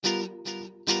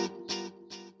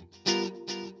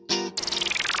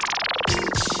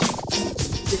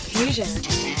Diffusion,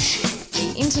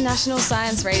 the international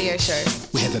science radio show.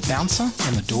 We have a bouncer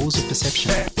on the doors of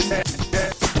perception.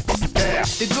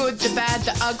 The good, the bad,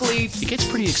 the ugly. It gets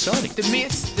pretty exciting. The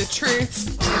myths, the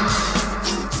truths.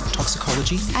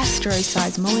 Toxicology.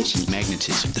 Astroseismology.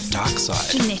 Magnetism. The dark side.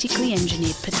 Genetically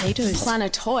engineered potatoes.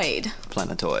 Planetoid.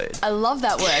 Planetoid. I love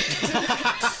that word.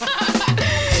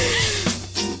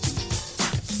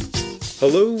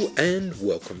 Hello and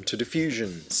welcome to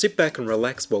Diffusion. Sit back and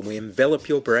relax while we envelop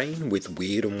your brain with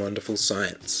weird and wonderful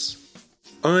science.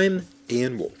 I'm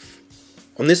Ian Wolfe.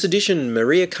 On this edition,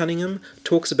 Maria Cunningham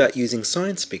talks about using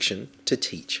science fiction to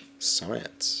teach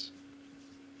science.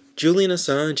 Julian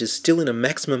Assange is still in a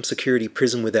maximum security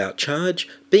prison without charge,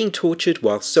 being tortured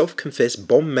while self-confessed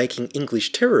bomb-making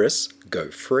English terrorists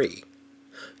go free.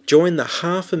 Join the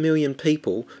 500,000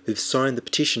 people who've signed the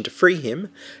petition to free him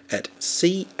at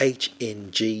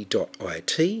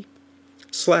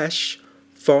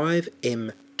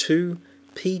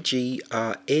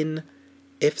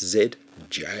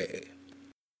chng.it/5m2pgrnfzj.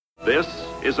 This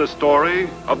is a story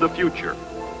of the future,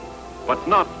 but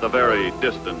not the very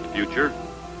distant future.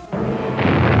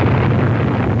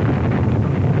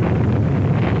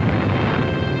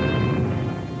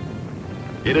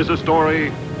 It is a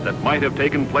story that might have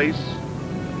taken place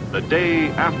the day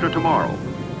after tomorrow.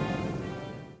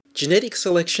 Genetic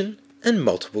selection and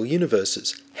multiple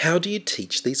universes. How do you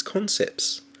teach these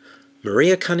concepts?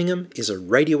 Maria Cunningham is a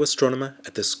radio astronomer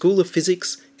at the School of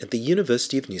Physics at the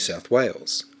University of New South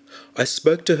Wales. I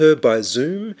spoke to her by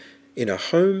Zoom in a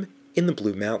home in the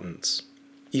Blue Mountains.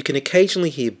 You can occasionally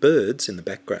hear birds in the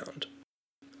background.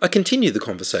 I continue the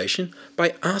conversation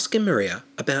by asking Maria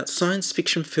about science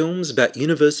fiction films about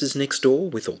universes next door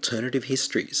with alternative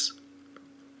histories.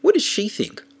 What does she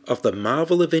think of the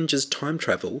Marvel Avengers time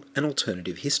travel and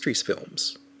alternative histories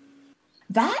films?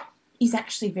 That is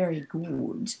actually very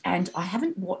good, and I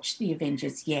haven't watched the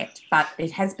Avengers yet, but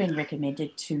it has been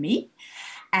recommended to me.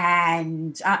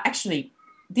 And actually,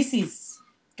 this is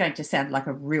going to sound like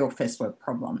a real first world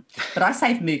problem, but I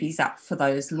save movies up for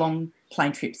those long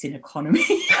plane trips in economy.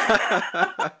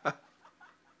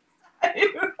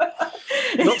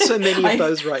 Not so many of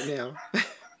those right now.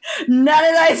 None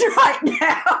of those right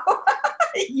now.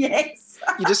 Yes.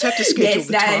 You just have to schedule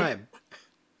the time.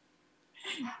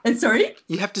 And sorry?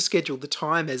 You have to schedule the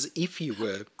time as if you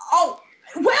were. Oh,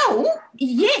 well,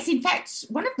 yes. In fact,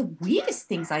 one of the weirdest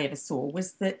things I ever saw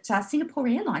was that Singapore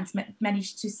Airlines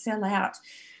managed to sell out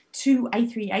 2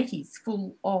 A380s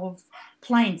full of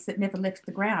planes that never left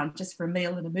the ground just for a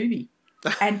meal and a movie.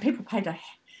 And people paid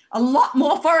a lot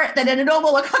more for it than in a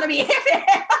normal economy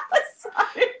airfare. So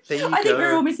I think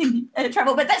we're all missing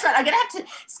travel. But that's right. I'm going to have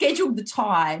to schedule the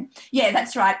time. Yeah,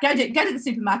 that's right. Go to the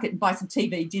supermarket and buy some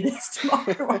TV dinners to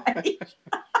microwave.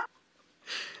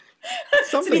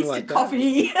 Something like that.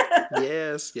 Coffee.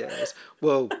 Yes.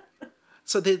 Well,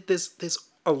 so there's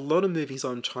a lot of movies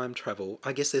on time travel.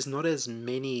 I guess there's not as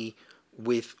many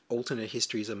with alternate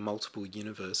histories and multiple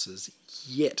universes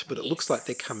yet, but it looks like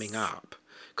they're coming up.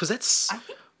 Because it's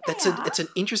an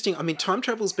interesting. I mean, time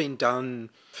travel's been done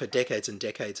for decades and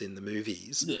decades in the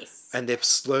movies. Yes. And they've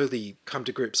slowly come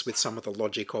to grips with some of the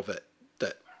logic of it,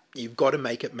 that you've got to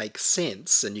make it make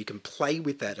sense, and you can play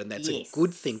with that, and that's a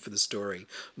good thing for the story,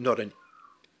 not an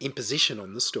imposition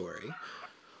on the story.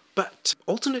 But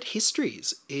alternate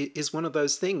histories is one of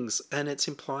those things, and it's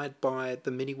implied by the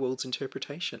many worlds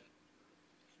interpretation.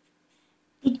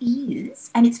 It is,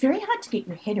 and it's very hard to get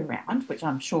your head around, which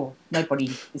I'm sure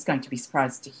nobody is going to be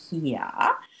surprised to hear.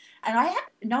 And I have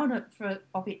known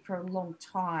of it for a long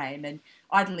time and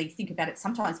idly think about it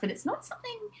sometimes, but it's not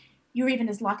something you're even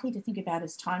as likely to think about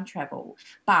as time travel.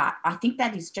 But I think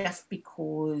that is just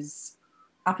because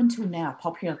up until now,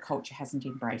 popular culture hasn't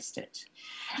embraced it.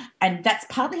 And that's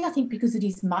partly, I think, because it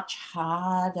is much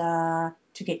harder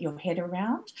to get your head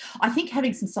around. I think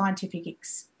having some scientific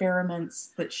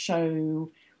experiments that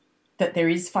show that there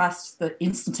is the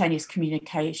instantaneous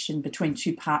communication between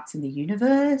two parts in the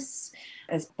universe,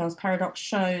 as Bell's paradox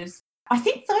shows, I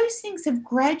think those things have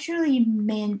gradually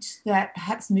meant that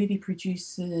perhaps movie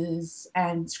producers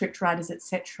and script writers,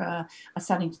 etc., are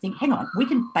starting to think, hang on, we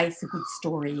can base a good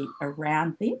story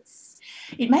around this.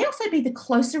 It may also be the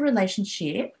closer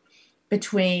relationship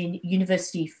between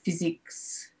university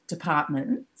physics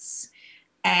departments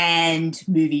and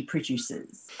movie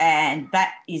producers. And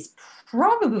that is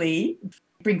probably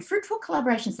bring fruitful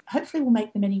collaborations that hopefully will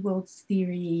make the many worlds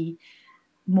theory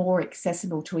more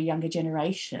accessible to a younger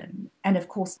generation. And of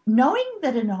course, knowing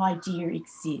that an idea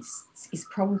exists is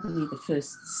probably the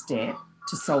first step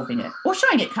to solving it, or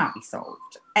showing it can't be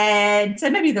solved. And so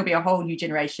maybe there'll be a whole new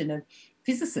generation of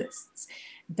physicists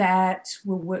that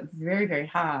will work very, very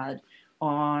hard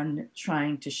on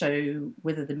trying to show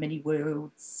whether the many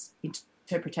worlds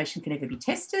interpretation can ever be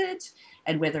tested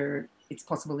and whether it's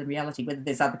possible in reality, whether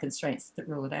there's other constraints that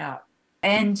rule it out.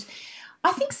 And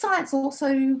I think science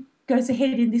also goes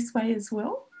ahead in this way as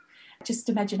well, just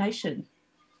imagination.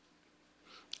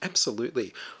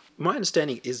 Absolutely. My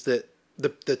understanding is that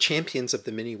the champions of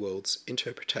the many worlds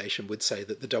interpretation would say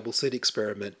that the double slit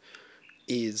experiment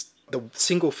is the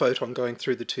single photon going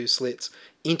through the two slits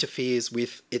interferes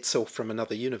with itself from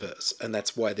another universe, and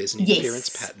that's why there's an interference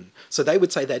pattern. So they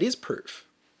would say that is proof.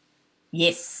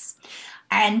 Yes.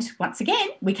 And once again,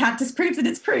 we can't disprove that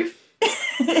it's proof.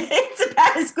 It's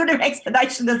about as good an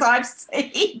explanation as I've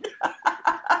seen.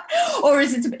 Or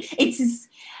is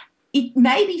it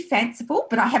may be fanciful,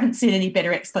 but I haven't seen any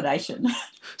better explanation.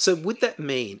 So would that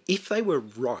mean, if they were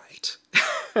right,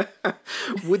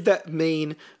 would that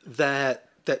mean that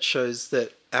shows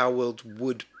that our world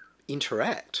would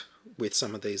interact with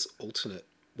some of these alternate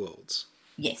worlds?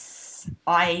 Yes,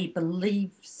 I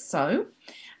believe so.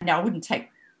 Now, I wouldn't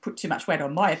put too much weight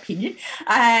on my opinion,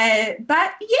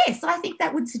 but yes, I think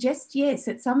that would suggest yes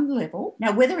at some level.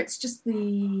 Now, whether it's just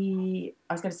I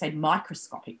was going to say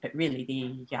microscopic, but really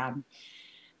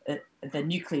the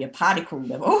nuclear particle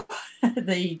level,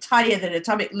 the tinier than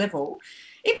atomic level,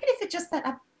 even if it's just that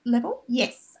up level,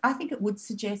 yes, I think it would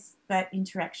suggest that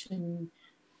interaction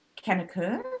can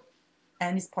occur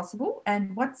and is possible.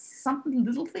 And once some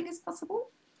little thing is possible,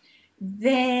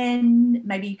 then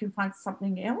maybe you can find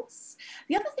something else.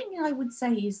 The other thing I would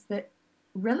say is that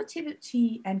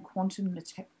relativity and quantum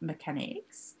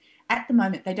mechanics, at the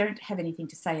moment, they don't have anything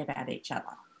to say about each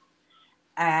other.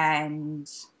 And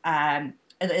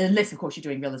unless, of course, you're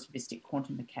doing relativistic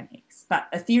quantum mechanics. But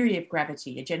a theory of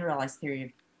gravity, a generalised theory of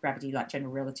gravity like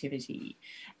general relativity,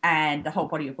 and the whole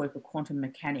body of work of quantum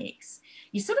mechanics,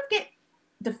 you sort of get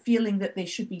the feeling that there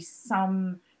should be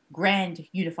some grand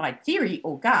unified theory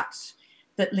or gut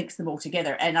that links them all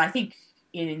together. And I think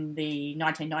in the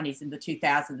 1990s and the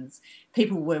 2000s,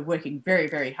 people were working very,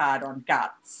 very hard on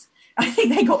guts. I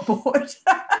think they got bored.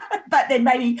 But then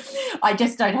maybe I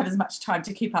just don't have as much time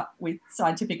to keep up with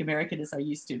Scientific American as I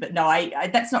used to. But no, I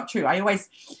that's not true. I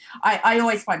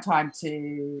always find time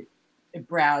to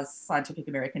browse Scientific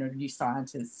American or New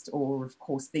Scientist, or of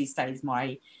course these days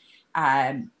my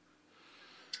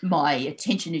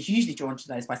attention is usually drawn to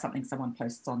those by something someone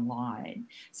posts online.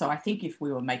 So I think if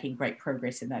we were making great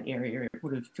progress in that area, it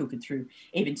would have filtered through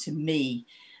even to me,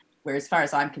 where as far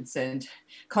as I'm concerned,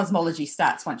 cosmology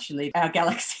starts once you leave our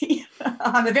galaxy.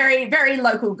 I'm a very, very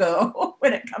local girl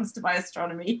when it comes to my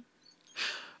astronomy.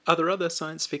 Are there other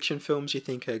science fiction films you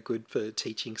think are good for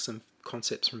teaching some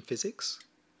concepts from physics?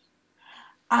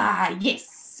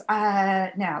 Yes.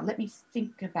 Now, let me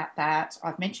think about that.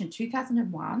 I've mentioned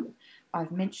 2001.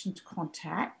 I've mentioned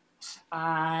Contact.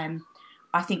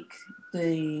 I think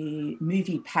the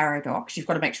movie Paradox, you've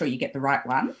got to make sure you get the right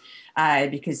one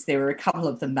because there were a couple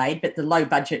of them made, but the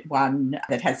low-budget one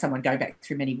that has someone go back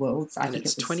through many worlds. I think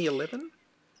it's 2011?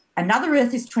 Another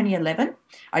Earth is 2011.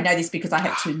 I know this because I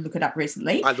had to look it up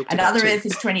recently. Another Earth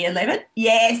is 2011.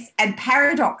 Yes. And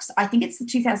Paradox, I think it's the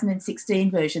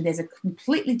 2016 version. There's a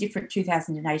completely different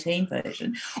 2018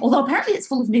 version, although apparently it's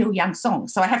full of Neil Young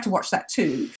songs, so I have to watch that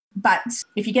too. But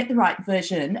if you get the right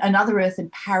version, Another Earth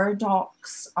and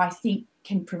Paradox, I think,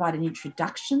 can provide an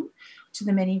introduction to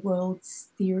the many worlds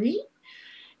theory.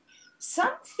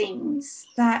 Some things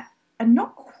that are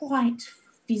not quite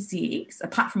physics,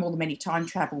 apart from all the many time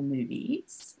travel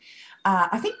movies,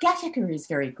 I think Gattaca is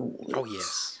very good. Oh,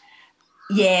 yes.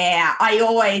 Yeah, I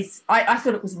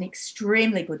thought it was an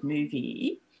extremely good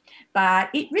movie, but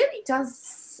it really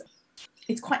does,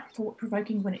 it's quite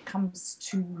thought-provoking when it comes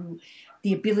to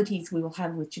the abilities we will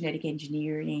have with genetic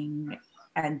engineering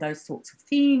and those sorts of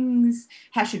things.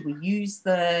 How should we use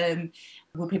them?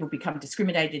 Will people become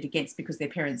discriminated against because their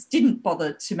parents didn't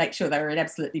bother to make sure they were an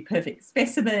absolutely perfect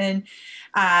specimen?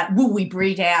 Will we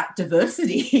breed out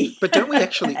diversity? But don't we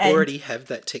actually already have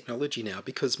that technology now?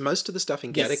 Because most of the stuff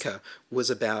in Gattaca was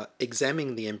about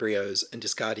examining the embryos and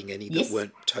discarding any that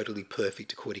weren't totally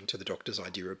perfect according to the doctor's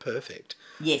idea of perfect.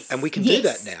 Yes. And we can do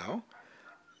that now.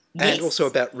 And also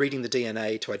about reading the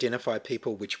DNA to identify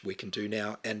people, which we can do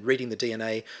now, and reading the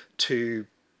DNA to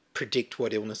predict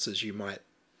what illnesses you might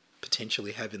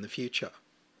potentially have in the future,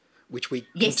 which we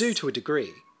can do to a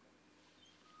degree.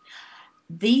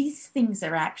 These things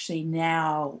are actually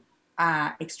now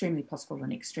extremely possible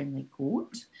and extremely good.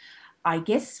 I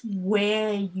guess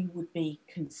where you would be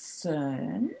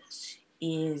concerned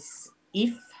is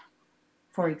if,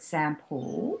 for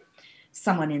example,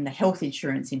 someone in the health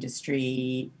insurance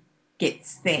industry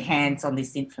gets their hands on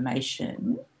this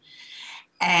information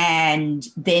and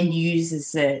then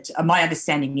uses it. My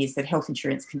understanding is that health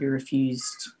insurance can be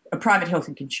refused, a private health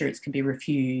insurance can be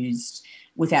refused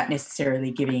without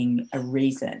necessarily giving a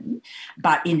reason.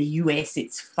 But in the US,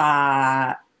 it's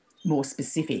far more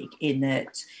specific in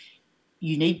that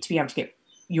you need to be able to get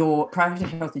your private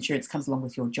health insurance comes along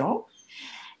with your job,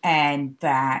 and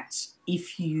that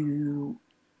if you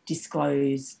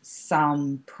disclose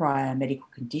some prior medical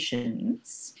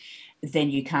conditions, then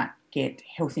you can't get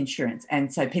health insurance.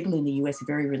 And so people in the US are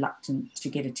very reluctant to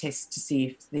get a test to see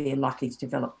if they're likely to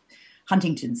develop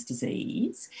Huntington's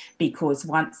disease, because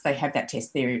once they have that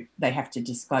test, they have to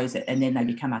disclose it, and then they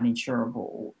become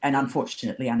uninsurable and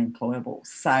unfortunately unemployable.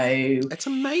 So it's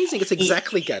amazing. It's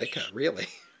exactly Gattaca, really.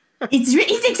 it's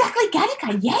exactly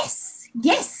Gattaca,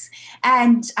 yes.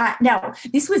 And now,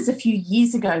 this was a few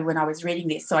years ago when I was reading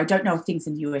this, so I don't know if things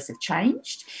in the US have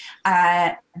changed,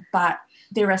 but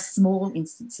there are small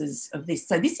instances of this.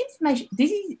 So this information,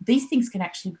 these things can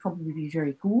actually probably be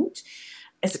very good,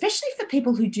 especially for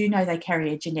people who do know they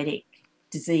carry a genetic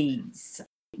disease.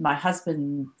 My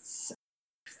husband's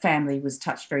family was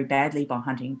touched very badly by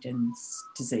Huntington's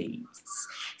disease.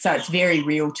 So it's very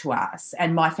real to us,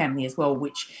 and my family as well,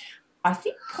 which I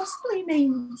think possibly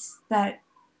means that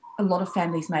a lot of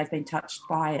families may have been touched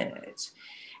by it.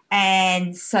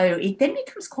 And so it then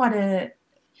becomes quite a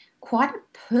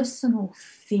personal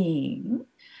thing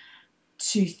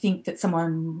to think that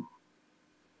someone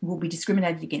will be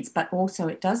discriminated against, but also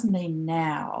it does mean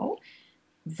now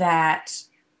that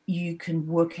you can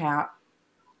work out,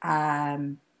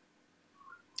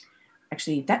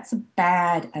 actually that's a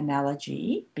bad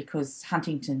analogy because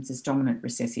Huntington's is dominant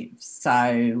recessive.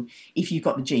 So if you've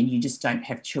got the gene, you just don't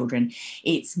have children.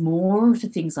 It's more for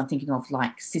things I'm thinking of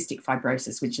like cystic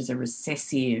fibrosis, which is a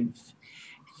recessive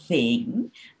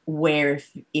thing where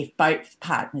if both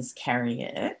partners carry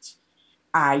it,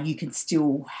 you can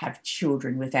still have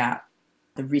children without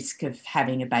the risk of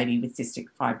having a baby with cystic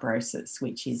fibrosis,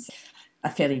 which is a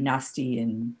fairly nasty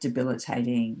and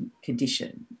debilitating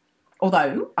condition.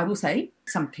 Although I will say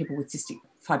some people with cystic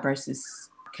fibrosis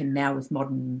can now, with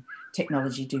modern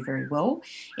technology, do very well.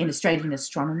 In Australian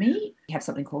astronomy, we have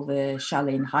something called the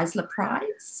Charlene Heisler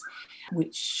Prize,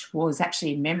 which was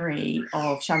actually in memory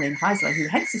of Charlene Heisler, who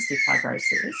had cystic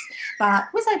fibrosis, but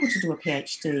was able to do a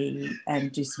PhD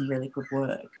and do some really good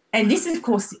work. And this, of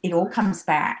course, it all comes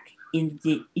back in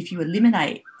if you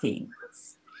eliminate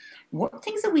things, what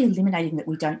things are we eliminating that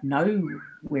we don't know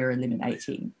we're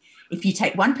eliminating? If you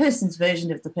take one person's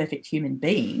version of the perfect human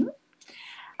being,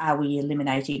 are we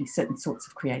eliminating certain sorts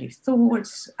of creative thought?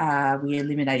 Are we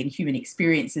eliminating human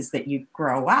experiences that you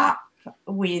grow up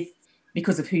with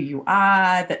because of who you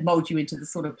are, that mould you into the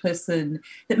sort of person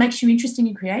that makes you interesting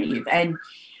and creative? And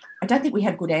I don't think we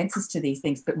have good answers to these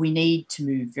things, but we need to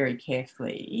move very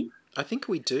carefully. I think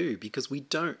we do, because we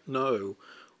don't know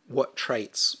what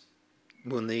traits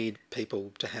we'll need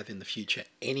people to have in the future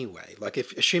anyway. Like,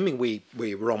 assuming we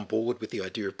were on board with the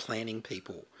idea of planning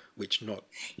people, which not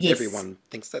everyone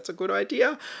thinks that's a good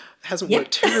idea, hasn't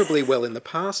worked terribly well in the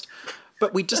past.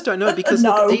 But we just don't know, because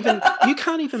look, even you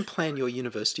can't even plan your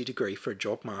university degree for a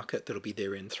job market that'll be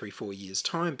there in 3-4 years'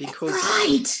 time,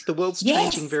 because the world's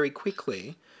changing very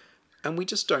quickly, and we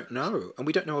just don't know. And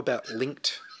we don't know about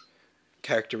linked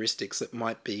characteristics that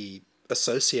might be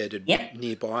associated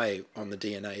nearby on the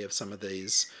DNA of some of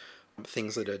these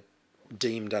things that are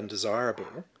deemed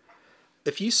undesirable.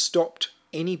 If you stopped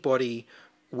anybody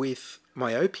with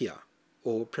myopia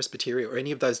or presbyteria or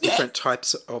any of those different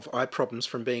types of eye problems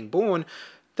from being born,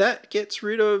 that gets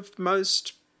rid of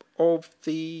most of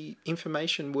the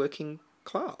information working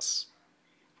class.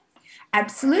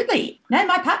 Absolutely. No,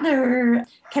 my partner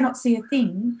cannot see a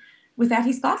thing without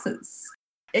his glasses.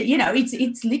 You know,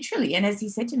 it's literally, and as he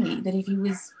said to me, that if he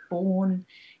was born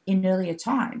in earlier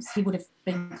times, he would have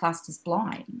been classed as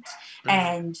blind.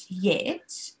 And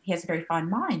yet he has a very fine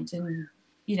mind and,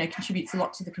 you know, contributes a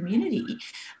lot to the community.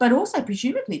 But also,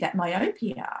 presumably, that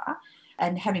myopia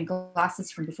and having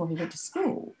glasses from before he went to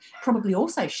school probably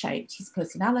also shaped his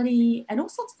personality and all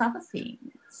sorts of other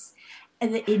things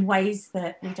in ways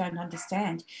that we don't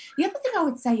understand. The other thing I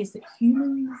would say is that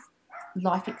human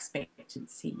life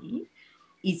expectancy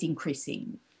is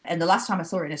increasing. And the last time I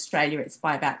saw in Australia, it's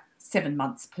by about 7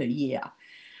 months per year,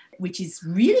 which is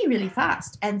really, really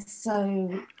fast. And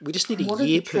so we just need a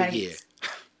year per year.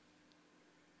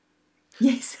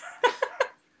 Yes.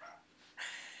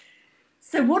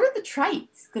 So what are the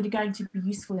traits that are going to be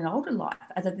useful in older life?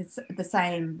 Are they the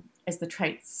same as the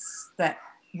traits that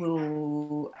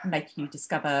will make you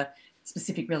discover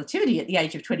specific relativity at the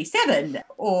age of 27?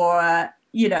 Or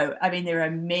I mean, there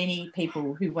are many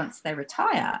people who, once they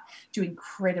retire, do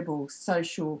incredible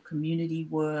social community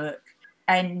work.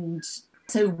 And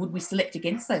so would we select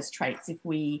against those traits if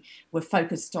we were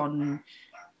focused on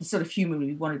the sort of humour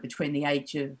we wanted between the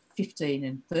age of 15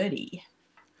 and 30?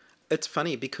 It's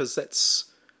funny because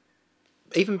that's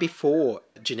even before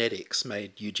genetics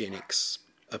made eugenics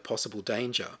a possible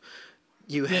danger.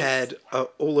 You had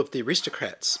all of the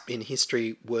aristocrats in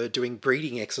history were doing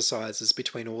breeding exercises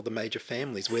between all the major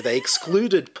families where they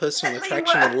excluded personal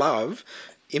attraction and love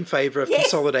in favour of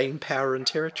consolidating power and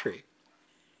territory.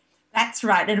 That's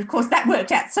right. And, of course, that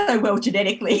worked out so well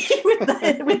genetically with the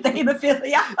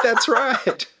haemophilia. That's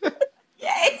right.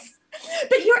 Yes.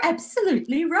 But you're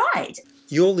absolutely right.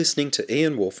 You're listening to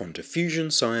Ian Wolfe on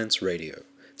Diffusion Science Radio.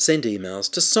 Send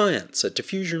emails to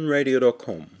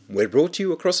science@diffusionradio.com. We're brought to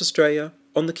you across Australia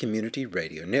on the Community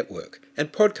Radio Network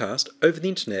and podcast over the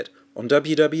internet on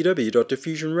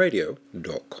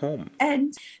www.diffusionradio.com.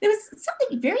 And there was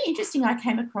something very interesting I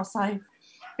came across. I've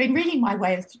been reading my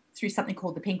way through something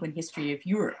called The Penguin History of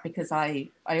Europe because I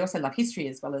also love history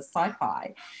as well as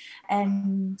sci-fi.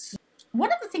 And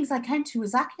one of the things I came to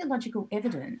was archaeological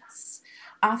evidence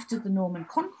after the Norman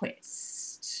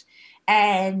Conquest.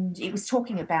 And it was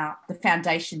talking about the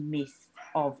foundation myth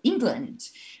of England,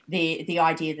 the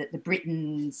idea that the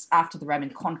Britons, after the Roman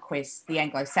conquest, the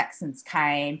Anglo-Saxons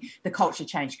came, the culture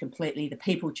changed completely, the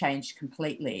people changed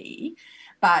completely.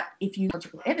 But if you look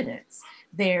at evidence,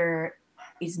 there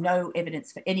is no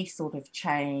evidence for any sort of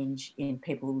change in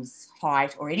people's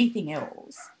height or anything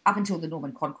else up until the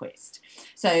Norman conquest.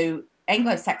 So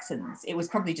Anglo-Saxons, it was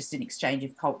probably just an exchange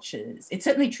of cultures. It's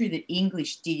certainly true that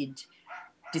English did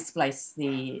displace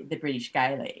the British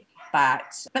Gaelic,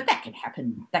 but that can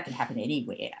happen. That can happen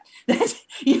anywhere.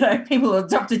 People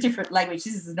adopt a different language.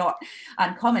 This is not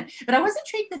uncommon. But I was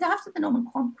intrigued that after the Norman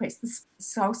conquest, the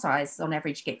skull size on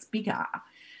average gets bigger.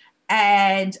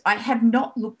 And I have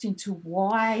not looked into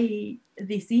why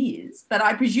this is, but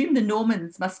I presume the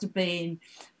Normans must have been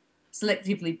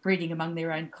selectively breeding among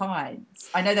their own kinds.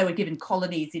 I know they were given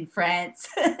colonies in France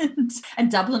and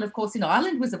Dublin, of course, in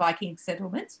Ireland was a Viking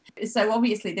settlement. So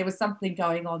obviously there was something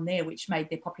going on there which made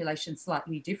their population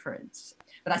slightly different.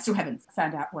 But I still haven't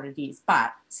found out what it is.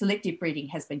 But selective breeding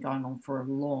has been going on for a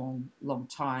long, long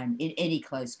time in any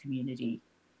closed community.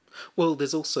 Well,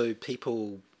 there's also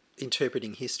people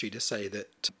interpreting history to say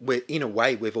that in a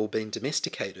way we've all been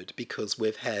domesticated because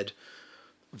we've had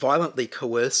violently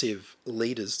coercive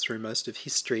leaders through most of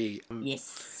history,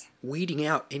 weeding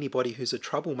out anybody who's a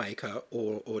troublemaker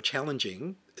or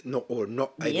challenging, not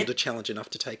able to challenge enough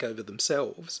to take over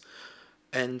themselves.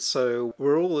 And so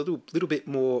we're all a little bit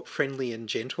more friendly and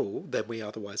gentle than we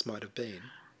otherwise might have been.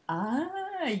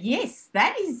 Ah, yes,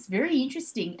 that is very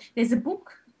interesting. There's a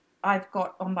book I've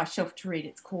got on my shelf to read.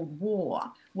 It's called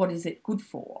War, What Is It Good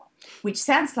For? Which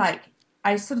sounds like,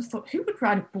 I sort of thought, who would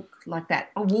write a book like that?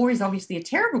 A war is obviously a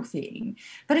terrible thing,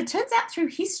 but it turns out through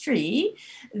history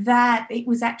that it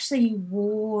was actually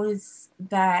wars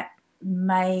that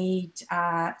made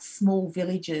brought small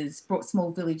villages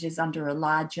under a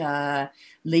larger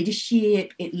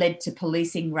leadership. It led to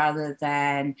policing rather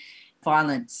than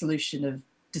violent solution of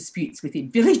disputes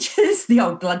within villages, the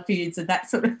old blood feuds and that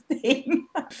sort of thing.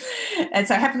 And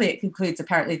so happily it concludes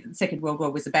apparently that the Second World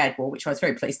War was a bad war, which I was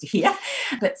very pleased to hear,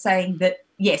 but saying that,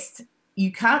 yes,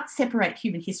 you can't separate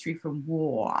human history from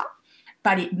war,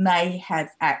 but it may have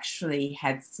actually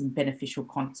had some beneficial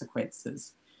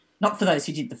consequences. Not for those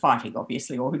who did the fighting,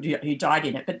 obviously, or who died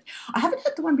in it. But I haven't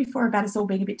heard the one before about us all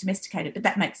being a bit domesticated, but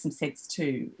that makes some sense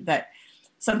too, that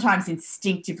sometimes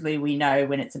instinctively we know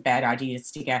when it's a bad idea to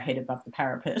stick our head above the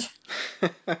parapet.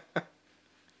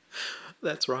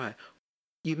 That's right.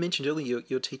 You mentioned earlier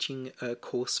you're teaching a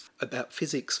course about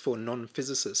physics for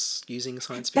non-physicists using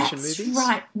science fiction movies. That's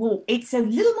right. Well, it's a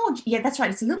little more, that's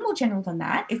right. It's a little more general than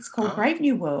that. It's called Brave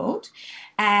New World,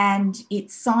 and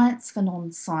it's science for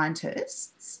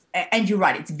non-scientists. And you're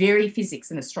right, it's very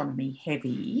physics and astronomy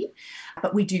heavy,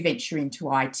 but we do venture into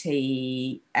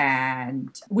IT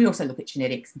and we also look at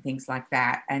genetics and things like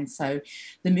that. And so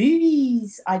the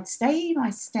movies, I'd say my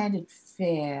standard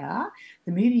fare,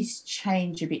 the movies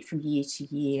change a bit from year to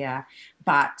year,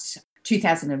 but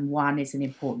 2001 is an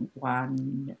important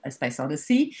one, A Space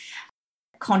Odyssey.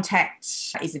 Contact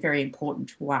is a very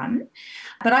important one.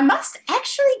 But I must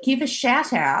actually give a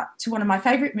shout out to one of my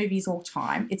favourite movies of all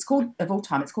time. It's called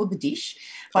The Dish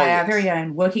by our very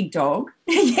own Working Dog.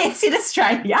 Yes, in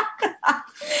Australia.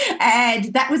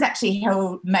 And that was actually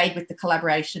made with the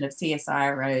collaboration of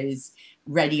CSIRO's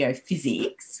Radio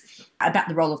Physics. about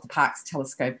the role of the Parkes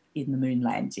telescope in the moon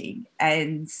landing.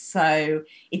 And so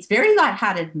it's very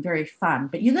lighthearted and very fun,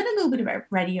 but you learn a little bit about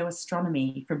radio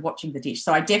astronomy from watching The Dish.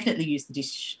 So I definitely use The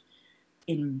Dish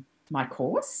in my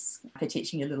course for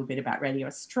teaching a little bit about radio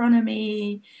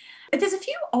astronomy. But there's a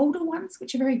few older ones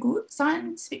which are very good.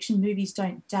 Science fiction movies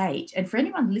don't date. And for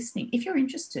anyone listening, if you're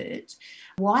interested,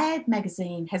 Wired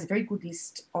magazine has a very good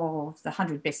list of the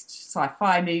 100 best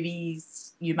sci-fi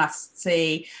movies you must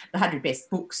see, the 100 best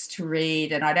books to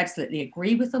read, and I'd absolutely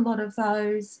agree with a lot of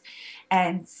those.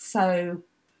 And so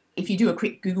if you do a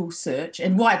quick Google search,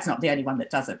 and Wired's not the only one that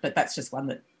does it, but that's just one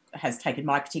that has taken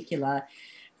my particular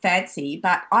fancy,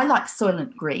 but I like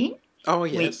Soylent Green. Oh,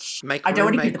 yes. Which I don't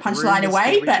want to give the punchline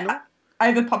away, but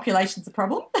overpopulation's a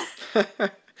problem.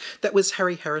 That was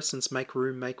Harry Harrison's Make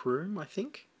Room, I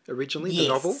think, originally, the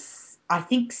novel. I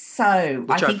think so.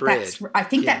 Which I've read. I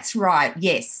think that's right,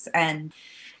 yes. And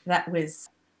that was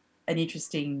an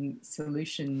interesting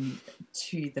solution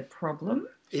to the problem.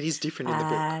 It is different in the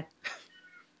book.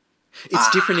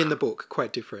 It's different in the book,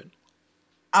 quite different.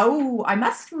 Oh, I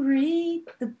must read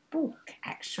the book,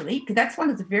 actually, because that's one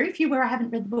of the very few where I haven't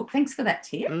read the book. Thanks for that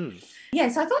tip. Yeah,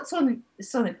 so I thought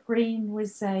Soylent Green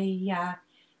was a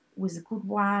good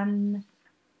one.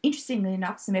 Interestingly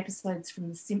enough, some episodes from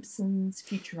The Simpsons,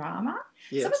 Futurama.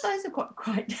 Yes. Some of those are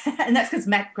quite and that's because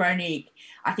Matt Groening,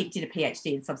 I think, did a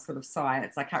PhD in some sort of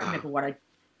science. I can't remember what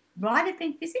might have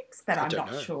been physics, but I'm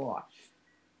not sure.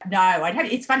 No,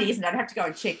 it's funny, isn't it? I'd have to go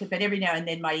and check, but every now and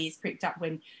then my ears pricked up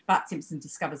when Bart Simpson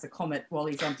discovers a comet while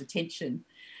he's on detention.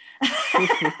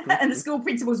 And the school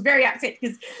principal's very upset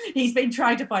because he's been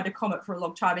trying to find a comet for a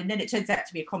long time, and then it turns out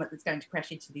to be a comet that's going to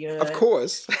crash into the Earth. Of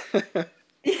course.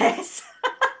 Yes.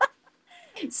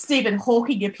 Stephen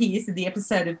Hawking appears in the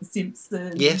episode of The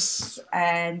Simpsons. Yes.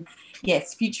 And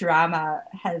yes, Futurama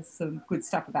has some good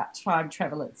stuff about time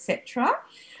travel, etc.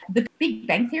 The Big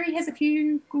Bang Theory has a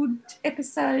few good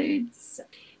episodes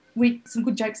with some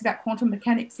good jokes about quantum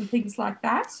mechanics and things like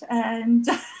that. And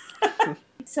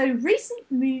so recent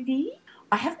movie,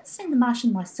 I haven't seen The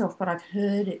Martian myself, but I've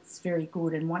heard it's very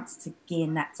good. And once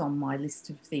again, that's on my list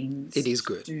of things. It is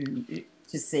good.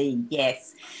 To see,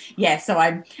 yes. Yeah, so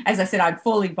I'm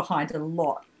falling behind a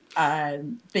lot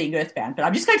being earthbound, but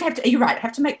I'm just going to have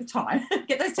to make the time.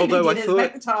 Get those TV dinners,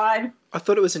 make the time. I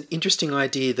thought it was an interesting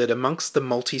idea that amongst the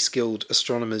multi-skilled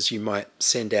astronomers you might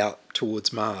send out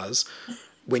towards Mars,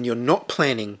 when you're not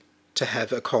planning to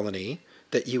have a colony,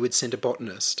 that you would send a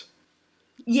botanist.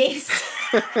 Yes.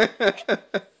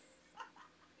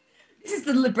 This is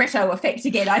the libretto effect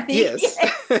again, I think. Yes.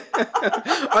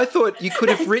 I thought you could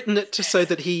have written it so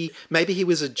that maybe he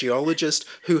was a geologist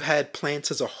who had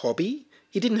plants as a hobby.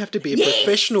 He didn't have to be a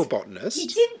professional botanist. He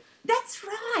didn't. That's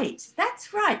right.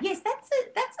 Yes, that's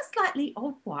a slightly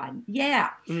odd one.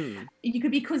 Yeah. You could,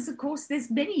 because of course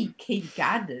there's many keen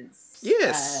gardeners.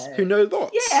 Yes, who know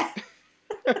lots. Yeah.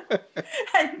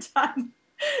 And I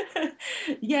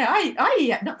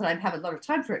not that I have a lot of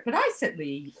time for it, but I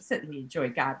certainly enjoy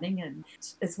gardening, and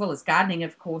as well as gardening,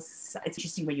 of course, it's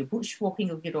interesting when you're bushwalking,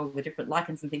 you'll get all the different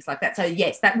lichens and things like that. So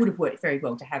yes, that would have worked very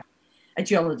well to have a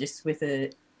geologist with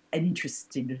an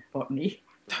interest in botany.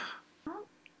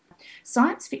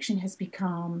 Science fiction has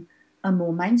become a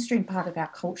more mainstream part of our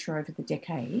culture over the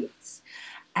decades,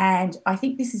 and I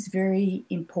think this is very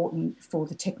important for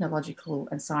the technological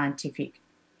and scientific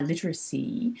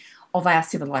literacy of our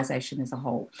civilization as a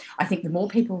whole. I think the more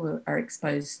people are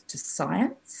exposed to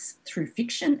science through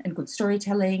fiction and good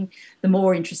storytelling, the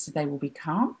more interested they will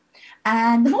become,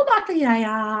 and the more likely they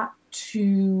are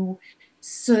to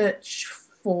search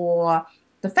for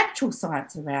the factual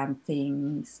science around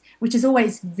things, which is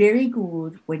always very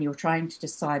good when you're trying to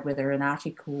decide whether an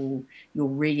article you're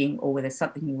reading or whether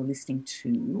something you're listening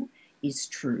to is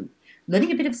true.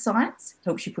 Learning a bit of science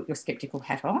helps you put your skeptical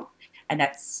hat on, and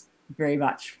that's very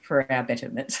much for our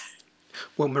betterment.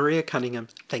 Well, Maria Cunningham,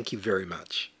 thank you very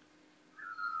much.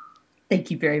 Thank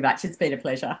you very much. It's been a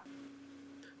pleasure.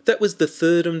 That was the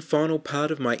third and final part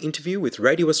of my interview with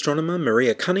radio astronomer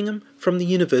Maria Cunningham from the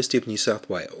University of New South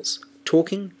Wales,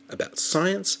 talking about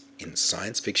science in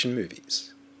science fiction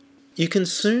movies. You can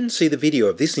soon see the video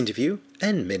of this interview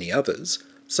and many others,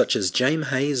 such as James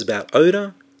Hayes about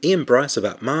odour, Ian Bryce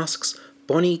about masks,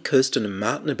 Bonnie, Kirsten and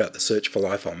Martin about the search for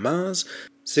life on Mars,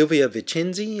 Sylvia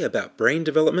Vicenzi about brain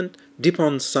development,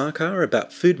 Dipon Sarkar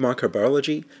about food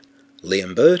microbiology,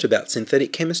 Liam Burt about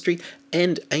synthetic chemistry,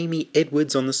 and Amy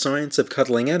Edwards on the science of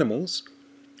cuddling animals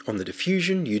on the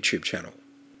Diffusion YouTube channel.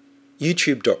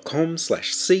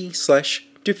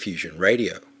 youtube.com/c/Diffusion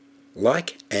Radio.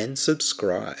 Like and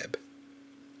subscribe.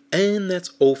 And that's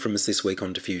all from us this week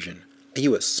on Diffusion. Are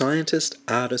you a scientist,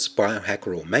 artist,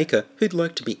 biohacker or maker who'd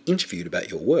like to be interviewed about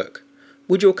your work?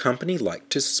 Would your company like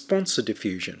to sponsor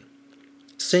Diffusion?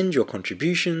 Send your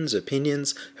contributions,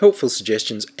 opinions, helpful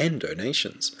suggestions and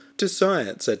donations to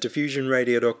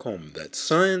science@diffusionradio.com. That's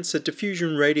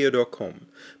science@diffusionradio.com.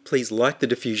 Please like the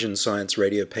Diffusion Science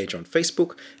Radio page on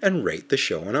Facebook and rate the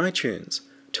show on iTunes.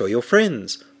 Tell your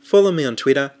friends. Follow me on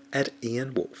Twitter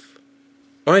 @IanWolf.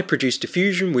 I produce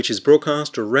Diffusion, which is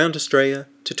broadcast around Australia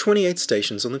to 28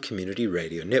 stations on the Community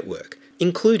Radio Network,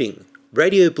 including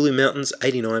Radio Blue Mountains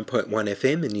 89.1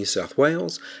 FM in New South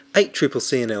Wales,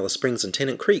 8CCC in Alice Springs and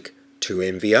Tennant Creek,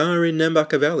 2MVR in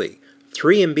Nambucca Valley,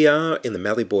 3MBR in the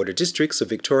Mallee Border districts of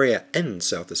Victoria and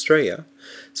South Australia,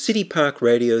 City Park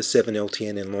Radio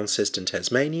 7LTN in Launceston,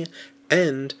 Tasmania,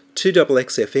 and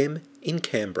 2XXFM in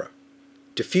Canberra.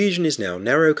 Diffusion is now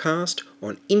narrowcast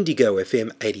on Indigo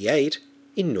FM 88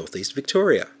 in Northeast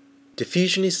Victoria.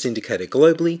 Diffusion is syndicated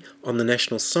globally on the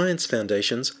National Science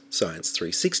Foundation's Science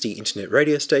 360 internet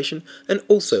radio station and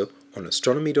also on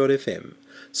astronomy.fm.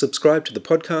 Subscribe to the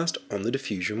podcast on the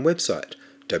Diffusion website,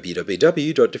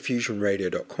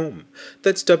 www.diffusionradio.com.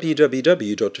 That's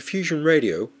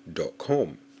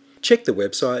www.diffusionradio.com. Check the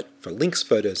website for links,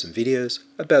 photos and videos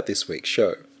about this week's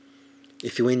show.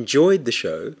 If you enjoyed the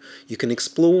show, you can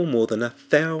explore more than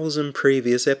 1,000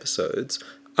 previous episodes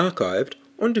archived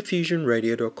on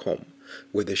diffusionradio.com,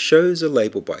 where the shows are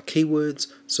labelled by keywords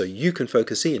so you can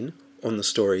focus in on the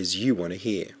stories you want to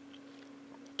hear.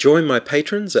 Join my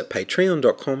patrons at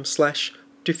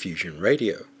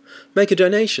patreon.com/diffusionradio. Make a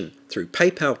donation through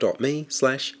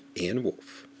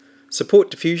paypal.me/IanWolf. Support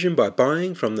Diffusion by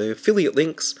buying from the affiliate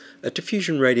links at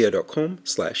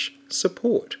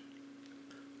diffusionradio.com/support.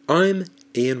 I'm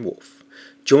Ian Wolf.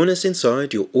 Join us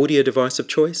inside your audio device of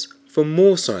choice for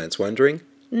more science wondering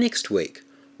next week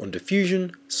on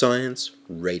Diffusion Science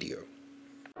Radio.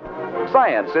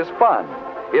 Science is fun.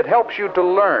 It helps you to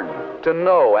learn, to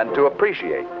know, and to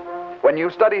appreciate. When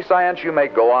you study science, you may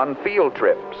go on field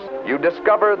trips. You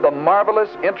discover the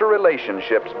marvelous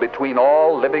interrelationships between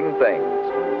all living things.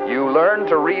 You learn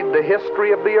to read the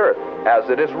history of the Earth as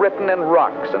it is written in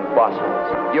rocks and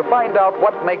fossils. You find out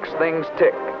what makes things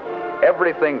tick,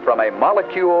 everything from a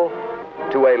molecule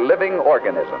to a living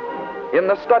organism. In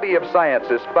the study of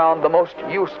science is found the most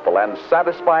useful and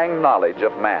satisfying knowledge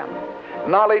of man.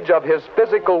 Knowledge of his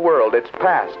physical world, its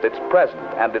past, its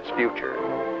present, and its future.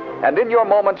 And in your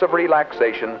moments of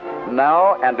relaxation,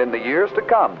 now and in the years to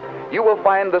come, you will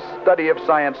find the study of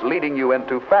science leading you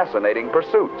into fascinating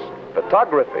pursuits.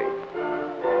 Photography,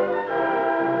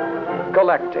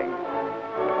 collecting.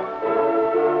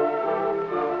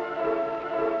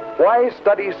 Why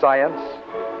study science?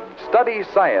 Study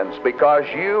science because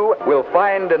you will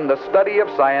find in the study of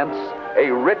science a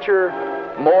richer,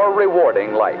 more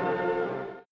rewarding life.